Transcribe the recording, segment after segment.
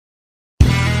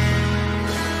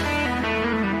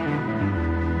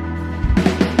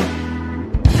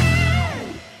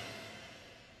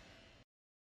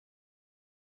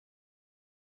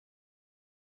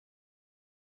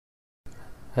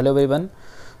Hello everyone.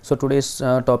 So today's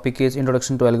topic is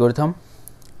introduction to algorithm.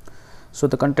 So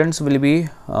the contents will be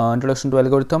introduction to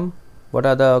algorithm, what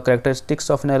are the characteristics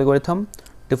of an algorithm,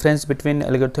 difference between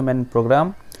algorithm and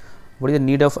program, what is the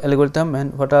need of algorithm,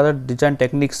 and what are the design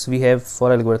techniques we have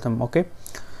for algorithm. Okay,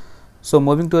 so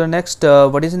moving to the next,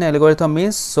 what is an algorithm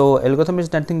means. So algorithm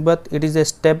is nothing but it is a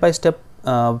step-by-step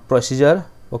procedure,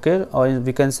 okay, or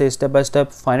we can say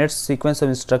step-by-step finite sequence of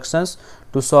instructions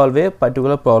to solve a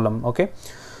particular problem. Okay,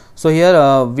 so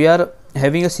here we are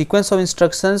having a sequence of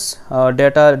instructions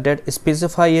that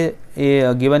specify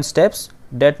a given steps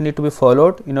that need to be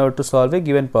followed in order to solve a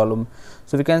given problem.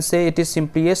 So we can say it is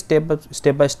simply a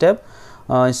step-by-step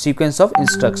sequence of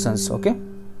instructions. Okay,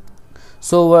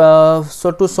 so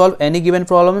so to solve any given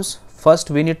problems, first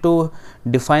we need to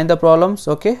define the problems,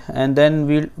 okay, and then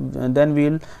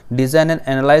we'll design and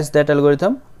analyze that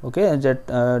algorithm, okay,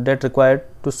 that required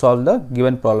to solve the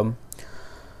given problem.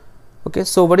 Okay,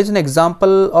 so what is an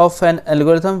example of an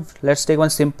algorithm? Let's take one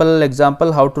simple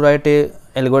example how to write a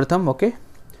algorithm. Okay,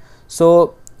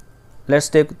 so let's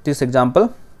take this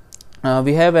example.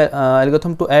 We have a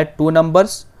algorithm to add two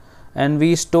numbers and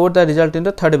we store the result in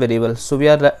the third variable. So we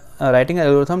are writing an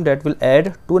algorithm that will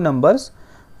add two numbers,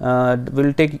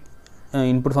 will take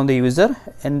input from the user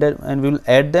and we will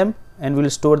add them and we will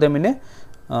store them in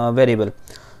a variable.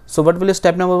 So what will be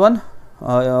step number one?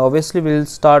 Obviously we will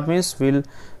start means we will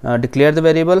declare the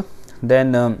variable.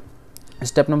 Then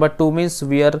step number two means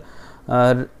we are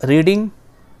reading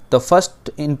the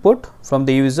first input from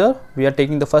the user. We are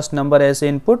taking the first number as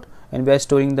input and we are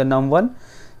storing the num1.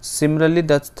 Similarly,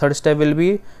 the third step will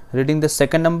be reading the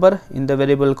second number in the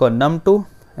variable called num2,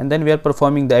 and then we are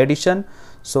performing the addition.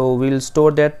 So we will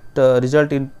store that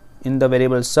result in the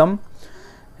variable sum.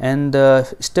 And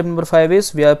step number 5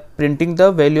 is we are printing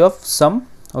the value of sum,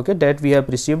 okay, that we have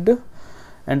received,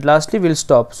 and lastly we will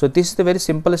stop. So this is the very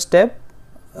simple step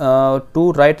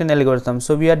to write an algorithm.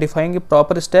 So we are defining a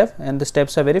proper step and the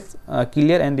steps are very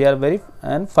clear and they are very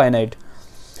finite.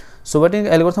 So what is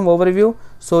algorithm overview?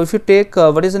 So if you take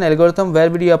what is an algorithm,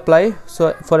 where will you apply?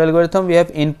 So for algorithm we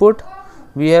have input,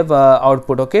 we have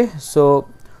output. Okay, so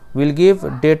we'll give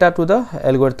data to the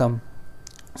algorithm.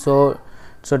 So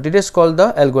this is called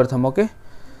the algorithm. Okay,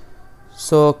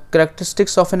 so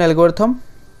characteristics of an algorithm.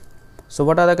 So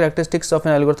what are the characteristics of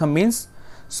an algorithm means?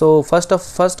 So first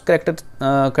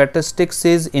characteristics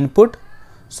is input.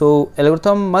 So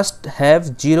algorithm must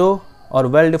have zero or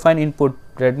well defined input.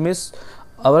 That means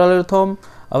our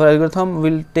algorithm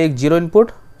will take zero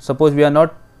input. Suppose we are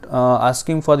not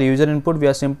asking for the user input, we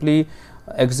are simply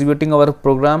executing our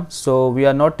program, so we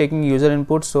are not taking user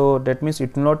input, so that means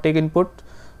it will not take input.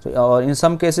 So or in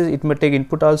some cases it may take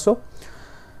input also.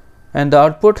 And the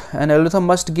output, an algorithm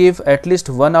must give at least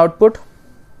one output.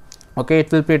 Okay,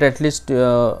 it will print at least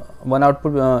one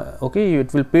output. Okay,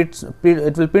 it will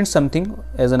print something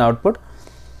as an output.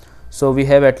 So we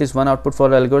have at least one output for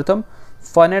the algorithm.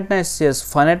 Finiteness, yes,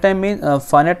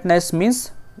 finiteness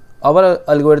means our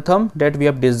algorithm that we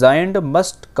have designed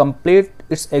must complete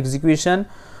its execution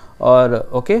or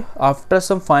okay after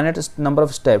some finite number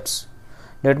of steps.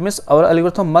 That means our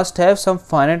algorithm must have some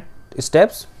finite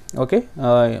steps, okay,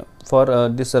 for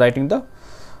this writing the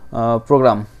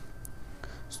program.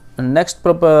 Next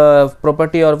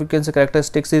property, or we can say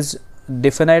characteristics, is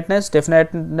definiteness.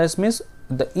 Definiteness means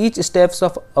each steps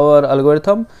of our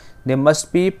algorithm, they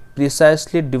must be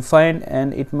precisely defined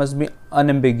and it must be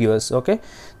unambiguous. Okay,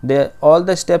 all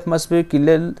the steps must be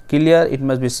clear, it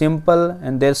must be simple,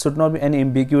 and there should not be any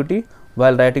ambiguity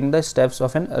while writing the steps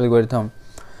of an algorithm.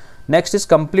 Next is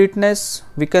completeness.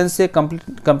 We can say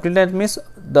completeness means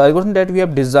the algorithm that we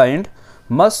have designed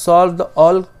must solve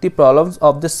all the problems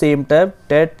of the same type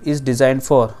that is designed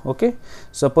for. Okay,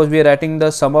 suppose we are writing the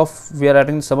sum of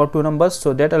two numbers,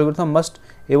 so that algorithm must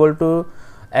able to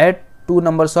add two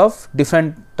numbers of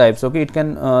different types. Okay, it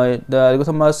can the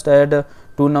algorithm must add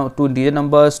two integer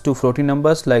numbers, two floating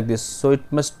numbers, like this. So it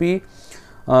must be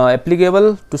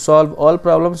applicable to solve all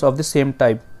problems of the same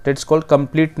type. That's called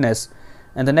completeness.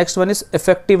 And the next one is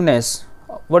effectiveness.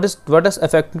 What does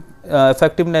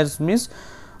effectiveness means?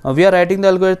 We are writing the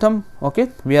algorithm, okay,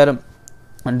 we are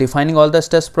defining all the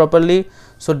steps properly,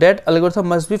 so that algorithm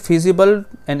must be feasible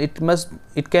and it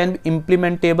can be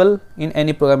implementable in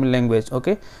any programming language.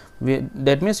 Okay,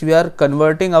 that means we are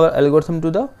converting our algorithm to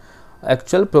the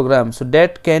actual program, so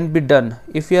that can be done.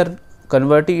 If we are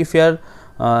converting, if we are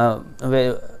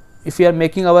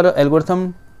making our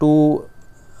algorithm to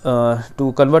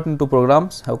convert into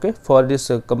programs, okay, for this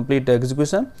complete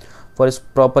execution, for its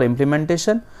proper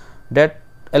implementation, that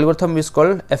algorithm is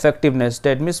called effectiveness.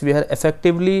 That means we have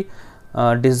effectively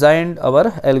designed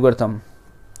our algorithm.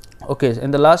 Okay,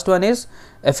 and the last one is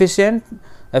efficient.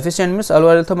 Efficient means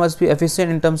algorithm must be efficient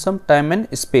in terms of time and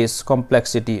space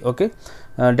complexity. Okay,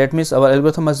 that means our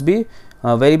algorithm must be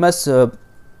very much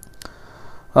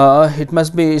it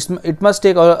must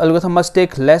take, our algorithm must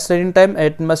take less running time,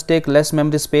 it must take less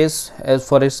memory space as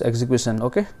for its execution.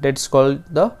 Okay, that's called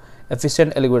the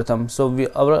efficient algorithm. So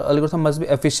our algorithm must be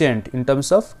efficient in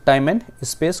terms of time and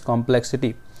space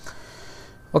complexity.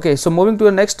 Okay, so moving to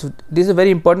the next, this is a very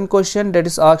important question that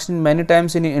is asked in many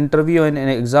times in an interview and in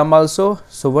an exam also.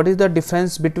 So what is the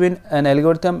difference between an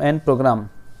algorithm and program?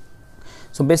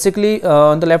 So basically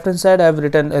on the left hand side I have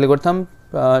written algorithm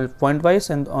point wise,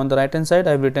 and on the right hand side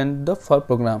I have written the for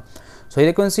program. So here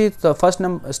you can see the first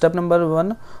step number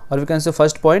 1, or we can say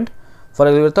first point for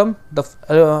algorithm, the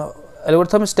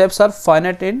algorithm steps are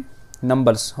finite in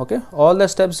numbers. Okay, all the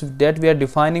steps that we are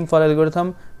defining for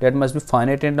algorithm, that must be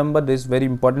finite in number. This is very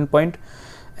important point.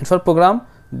 And for program,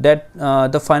 that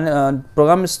the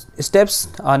program steps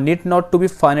are need not to be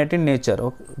finite in nature.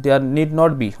 Okay? They are need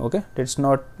not be. Okay, that's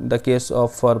not the case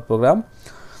of for program.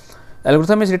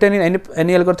 Algorithm is written in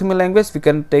any algorithmic language. We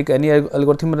can take any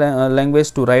algorithm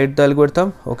language to write the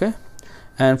algorithm. Okay,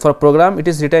 and for program it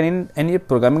is written in any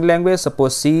programming language,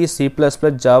 suppose C, C++,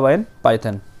 Java and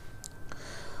Python.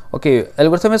 Okay,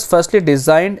 algorithm is firstly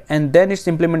designed and then its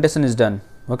implementation is done.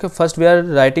 Okay, first we are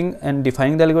writing and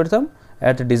defining the algorithm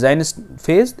at the design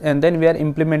phase, and then we are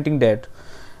implementing that.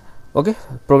 Okay,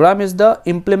 program is the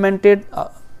implemented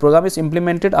program is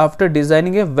implemented after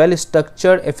designing a well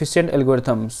structured efficient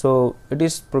algorithm. So it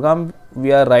is program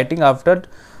we are writing after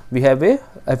we have a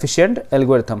efficient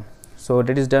algorithm. So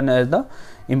that is done as the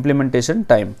implementation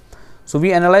time. So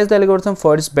we analyze the algorithm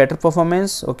for its better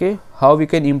performance. Okay, how we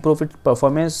can improve its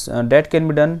performance, that can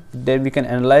be done. Then we can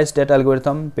analyze that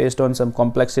algorithm based on some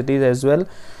complexities as well.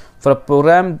 For a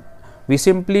program, we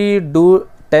simply do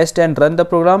test and run the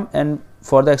program and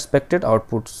for the expected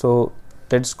output. So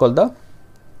that's called the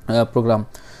program.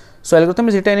 So algorithm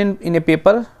is written in a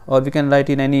paper, or we can write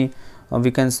in any we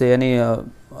can say any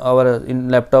our in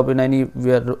laptop, in any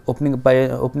we are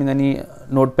opening any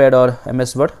notepad or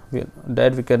MS Word,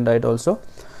 that we can write also.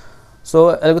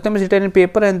 So algorithm is written in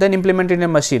paper and then implemented in a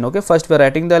machine. Okay, first we are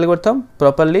writing the algorithm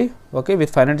properly, okay, with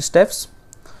finite steps.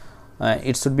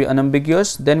 It should be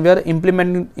unambiguous. Then we are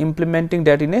implementing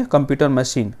that in a computer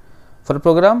machine. For a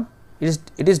program, it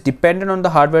is dependent on the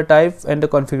hardware type and the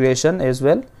configuration as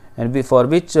well, and for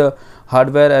which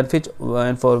hardware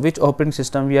and for which operating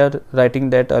system we are writing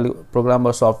that program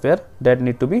or software, that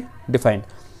need to be defined.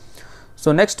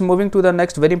 So next, moving to the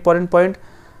next very important point.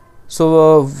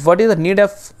 So what is the need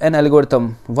of an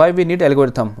algorithm? Why we need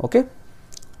algorithm? Okay,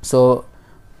 so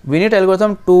we need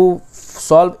algorithm to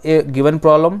solve a given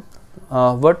problem.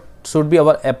 What should be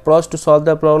our approach to solve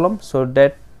the problem? So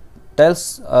that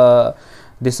tells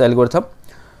this algorithm.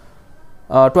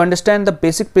 To understand the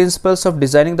basic principles of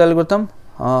designing the algorithm,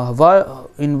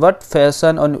 in what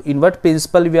fashion or in what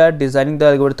principle we are designing the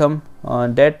algorithm,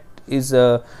 that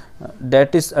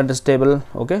is understandable.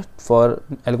 Okay, for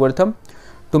algorithm,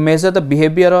 to measure the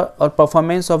behavior or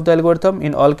performance of the algorithm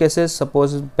in all cases,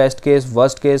 suppose best case,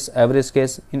 worst case, average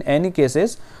case, in any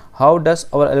cases, how does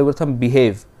our algorithm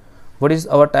behave, what is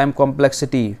our time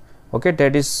complexity. Okay,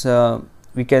 that is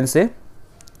we can say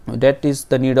that is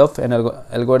the need of an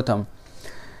algorithm.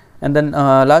 And then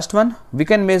last one, we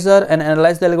can measure and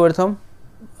analyze the algorithm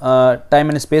time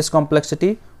and space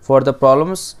complexity for the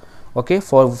problems. Okay,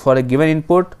 for a given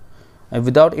input,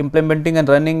 without implementing and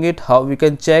running it, how we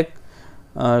can check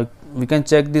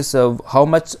this how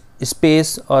much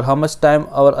space or how much time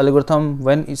our algorithm,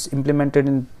 when it's implemented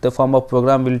in the form of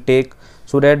program, will take,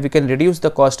 so that we can reduce the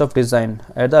cost of design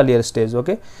at the earlier stage.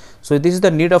 Okay, so this is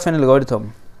the need of an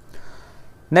algorithm.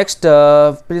 Next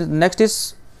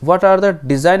is, what are the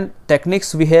design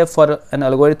techniques we have for an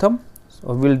algorithm?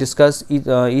 So we will discuss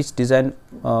each design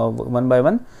one by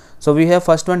one. So we have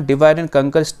first one, divide and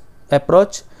conquer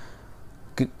approach,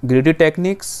 greedy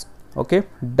techniques, okay,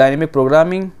 dynamic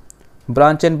programming,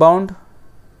 branch and bound,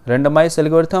 randomized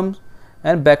algorithms,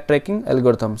 and backtracking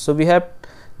algorithms. So we have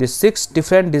the 6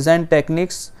 different design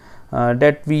techniques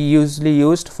that we usually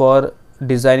used for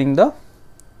designing the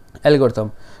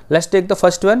algorithm. Let's take the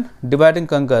first one, divide and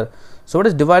conquer. So what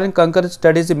does divide and conquer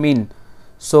strategy mean?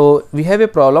 So we have a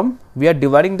problem, we are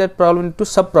dividing that problem into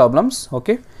sub problems.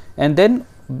 Okay, and then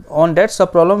on that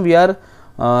sub problem we are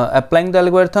applying the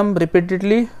algorithm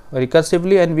repeatedly,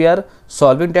 recursively, and we are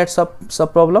solving that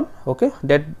sub problem. Okay,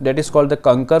 that is called the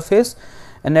conquer phase.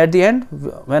 And at the end,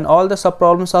 when all the sub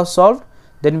problems are solved,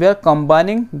 then we are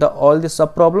combining all the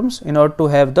sub problems in order to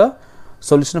have the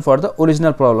solution for the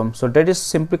original problem. So that is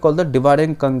simply called the divide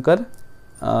and conquer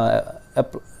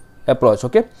approach.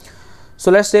 Okay,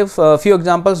 so let's take a few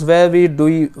examples where we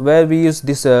use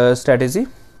this strategy.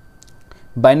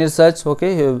 Binary search.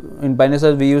 Okay, in binary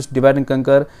search we use divide and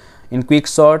conquer, in quick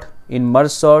sort, in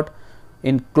merge sort,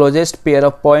 in closest pair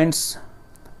of points,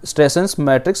 Stresson's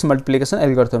matrix multiplication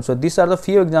algorithm. So these are the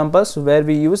few examples where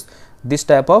we use this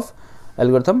type of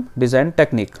algorithm design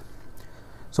technique.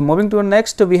 So moving to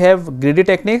next, we have greedy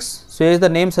techniques. So as the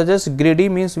name suggests, greedy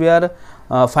means we are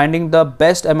finding the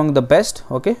best among the best.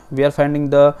 Okay, we are finding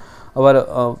the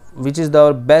which is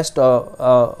the best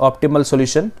optimal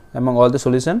solution among all the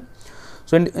solution.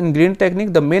 So in greedy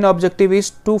technique, the main objective is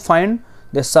to find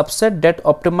the subset that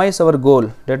optimize our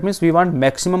goal. That means we want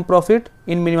maximum profit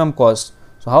in minimum cost.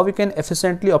 So how we can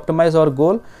efficiently optimize our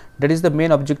goal, that is the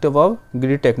main objective of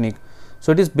greedy technique.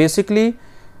 So it is basically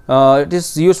it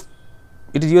is used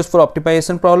for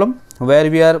optimization problem, where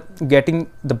we are getting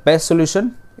the best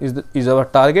solution is our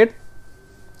target,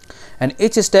 and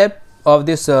each step of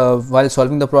this while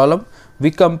solving the problem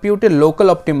we compute a local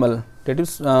optimal, that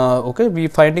is okay, we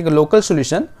finding a local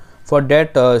solution for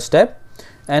that step,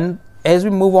 and as we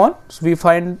move on, so we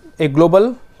find a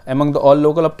global among the all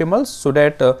local optimals, so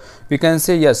that we can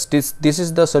say yes, this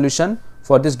is the solution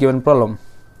for this given problem.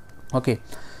 Okay,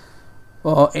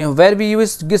 where we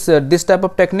use this type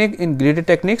of technique in greedy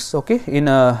techniques. Okay, in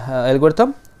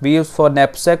algorithm we use for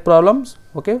knapsack problems.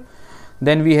 Okay,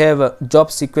 then we have job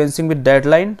sequencing with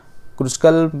deadline,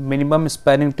 Kruskal minimum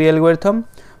spanning tree algorithm,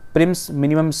 Prim's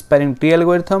minimum spanning tree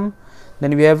algorithm,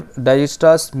 then we have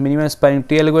Dijestra's minimum spanning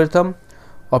tree algorithm,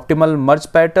 optimal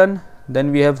merge pattern,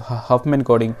 then we have Huffman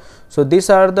coding. So these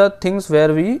are the things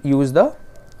where we use the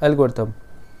algorithm.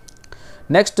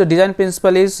 Next design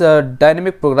principle is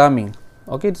dynamic programming.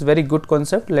 Okay, it's very good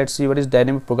concept. Let's see what is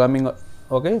dynamic programming.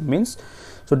 Okay, means,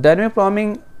 so dynamic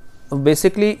programming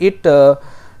basically it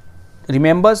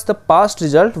remembers the past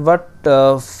result, what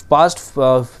past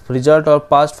result or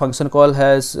past function call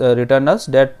has returned us,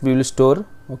 that we will store,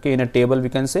 okay, in a table we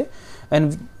can say,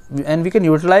 and we can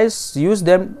use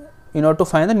them in order to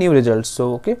find the new results.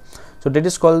 So okay, so that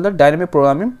is called the dynamic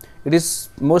programming. It is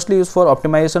mostly used for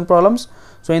optimization problems.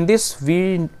 So in this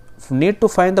we need to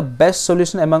find the best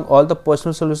solution among all the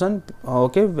possible solution.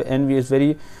 Okay, and is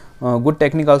very good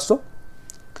technique also.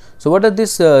 So what does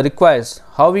this requires?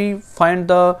 How we find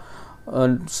the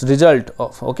result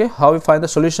of, okay, how we find the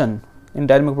solution in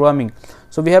dynamic programming?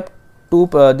 So we have two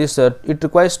it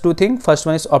requires two things. First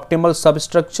one is optimal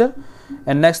substructure,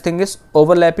 and next thing is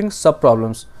overlapping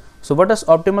subproblems. So what does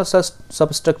optimal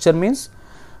substructure means?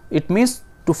 It means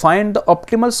to find the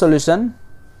optimal solution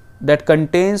that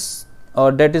contains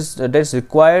or that is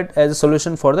required as a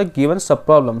solution for the given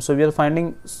subproblem. So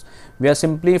we are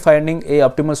simply finding a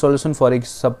optimal solution for a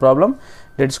subproblem,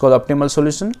 that is called optimal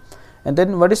solution. And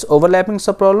then what is overlapping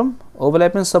subproblem?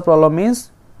 Overlapping subproblem means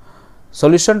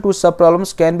solution to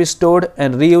subproblems can be stored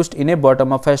and reused in a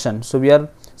bottom-up fashion. So we are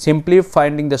simply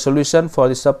finding the solution for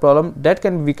the subproblem that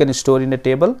we can store in a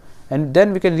table, and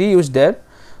then we can reuse that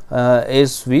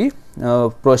as we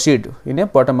proceed in a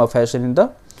bottom-up fashion in the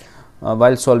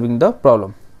while solving the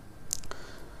problem.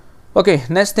 Okay,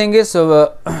 next thing is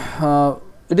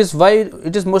it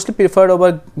is mostly preferred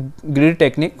over greedy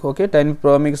technique. Okay, dynamic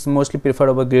programming is mostly preferred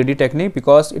over greedy technique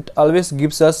because it always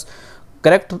gives us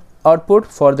correct output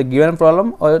for the given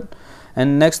problem.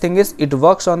 And next thing is it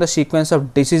works on the sequence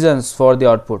of decisions for the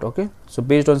output. Okay, so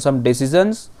based on some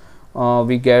decisions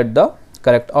we get the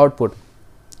correct output.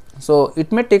 So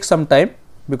it may take some time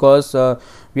because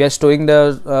we are storing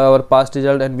our past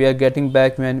result and we are getting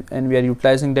back and we are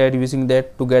utilizing that, using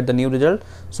that to get the new result.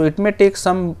 So it may take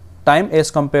some time as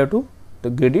compared to the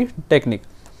greedy technique.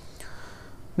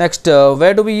 Next,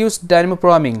 where do we use dynamic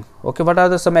programming? Okay, what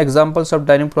are some examples of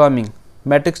dynamic programming?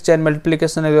 Matrix chain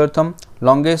multiplication algorithm,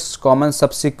 longest common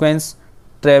subsequence,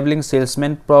 traveling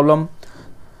salesman problem,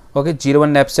 okay,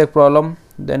 0-1 knapsack problem,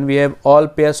 then we have all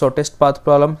pair shortest path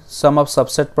problem, sum of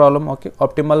subset problem, okay,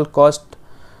 optimal cost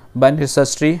binary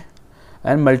search tree,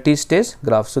 and multi-stage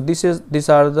graph. So these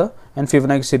are the, and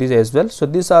Fibonacci series as well. So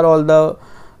these are all the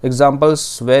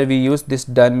examples where we use this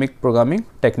dynamic programming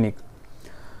technique.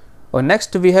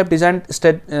 Next we have designed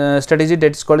strategy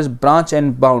that is called as branch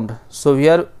and bound. So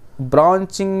here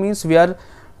branching means we are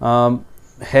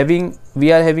having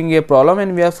a problem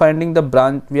and we are finding the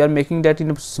branch, we are making that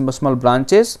in small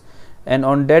branches, and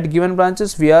on that given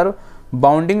branches we are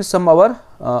bounding some our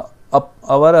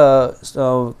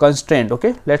constraint.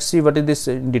 Okay, let's see what is this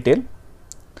in detail.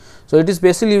 So it is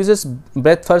basically uses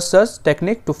breadth first search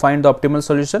technique to find the optimal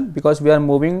solution because we are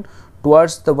moving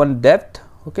towards the one depth.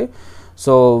 Okay,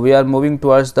 so we are moving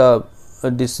towards the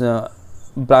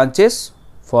branches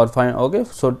for find. Okay,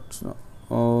 so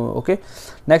Okay,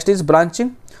 next is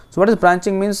branching. So what is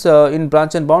branching means? In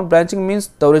branch and bound, branching means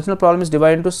the original problem is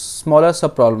divided into smaller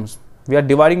sub problems. We are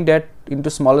dividing that into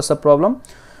smaller sub problem.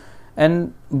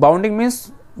 And bounding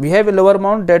means we have a lower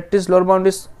bound, that is lower bound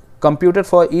is computed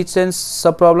for each and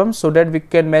sub problem so that we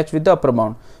can match with the upper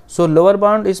bound. So lower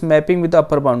bound is mapping with the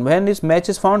upper bound. When this match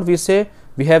is found, we say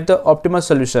we have the optimal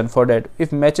solution for that.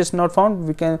 If match is not found,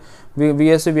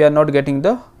 we say we are not getting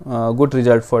the good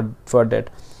result for that.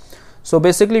 So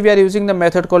basically we are using the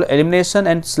method called elimination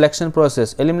and selection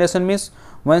process. Elimination means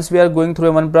once we are going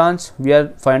through one branch, we are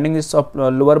finding this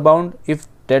lower bound. If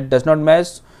that does not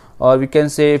match, or we can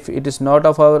say if it is not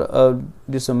of our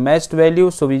this matched value,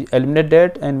 so we eliminate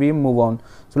that and we move on.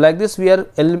 So like this we are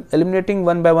eliminating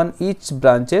one by one each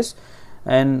branches,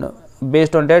 and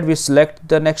based on that we select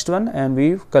the next one and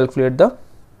we calculate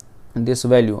this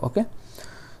value. Okay,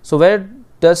 so where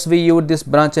does we use this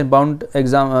branch and bound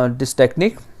this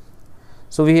technique?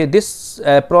 So this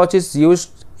approach is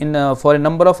used in for a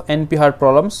number of NP-hard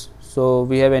problems. So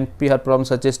we have NP-hard problems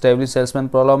such as traveling salesman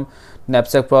problem,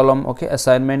 knapsack problem, okay,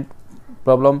 assignment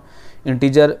problem,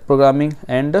 integer programming,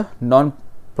 and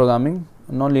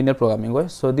non-linear programming. Okay?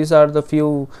 So these are the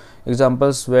few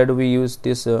examples where do we use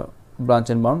this branch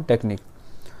and bound technique.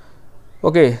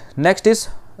 Okay, next is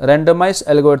randomized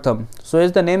algorithm. So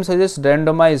as the name suggests,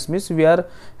 randomized means we are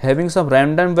having some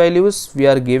random values, we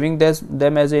are giving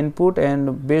them as input,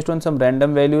 and based on some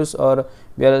random values, or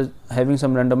we are having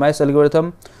some randomized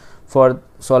algorithm for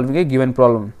solving a given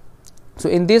problem. So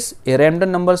in this,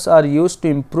 random numbers are used to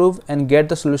improve and get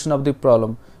the solution of the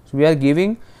problem. So we are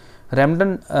giving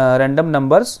random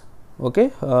numbers,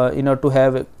 okay, in order to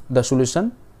have the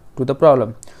solution to the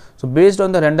problem. So based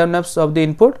on the randomness of the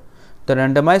input, the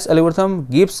randomized algorithm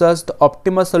gives us the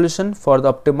optimal solution for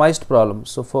the optimized problem.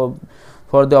 So for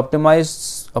the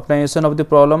optimization of the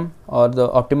problem or the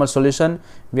optimal solution,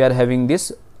 we are having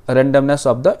this randomness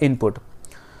of the input.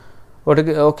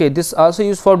 Okay, this also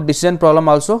used for decision problem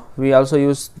also. We also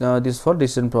use this for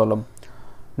decision problem.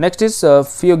 Next is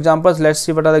few examples. Let's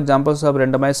see what are the examples of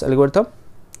randomized algorithm.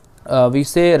 We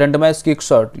say randomized quick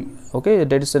sort. Okay,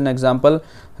 that is an example.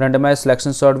 Randomized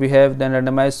selection sort we have, then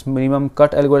randomized minimum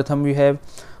cut algorithm we have,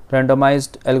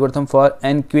 randomized algorithm for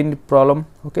n-queen problem.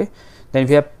 Okay, then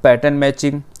we have pattern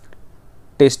matching,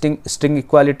 testing string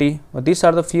equality. These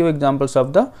are the few examples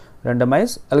of the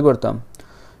randomized algorithm.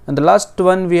 And the last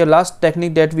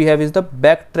technique that we have is the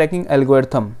backtracking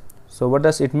algorithm. So what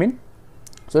does it mean?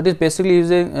 So it is basically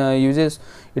uses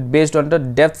it based on the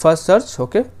depth first search.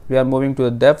 Okay, we are moving to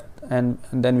the depth and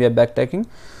then we are backtracking.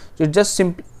 So it just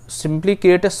simply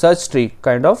create a search tree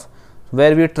kind of,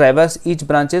 where we traverse each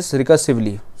branches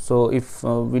recursively. So if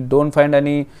we don't find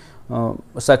any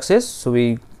success, so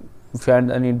we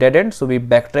find any dead end, so we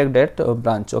backtrack that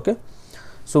branch. Okay,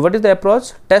 so what is the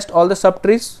approach? Test all the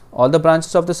subtrees, all the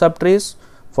branches of the subtrees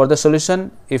for the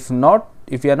solution. If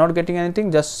we are not getting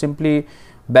anything, just simply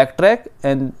backtrack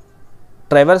and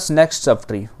traverse next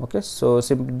subtree. Okay, so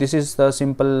this is the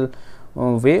simple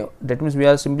way. That means we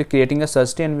are simply creating a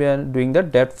search tree and we are doing the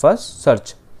depth first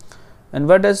search. And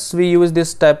where does we use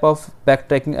this type of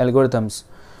backtracking algorithms?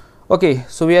 Okay,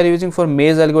 so we are using for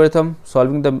maze algorithm,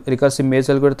 solving the recursive maze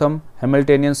algorithm,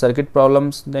 Hamiltonian circuit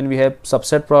problems, then we have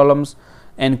subset problems,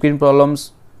 n-queen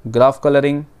problems, graph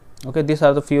coloring. Okay, these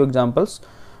are the few examples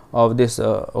of this.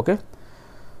 Okay,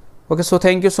 so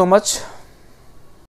thank you so much.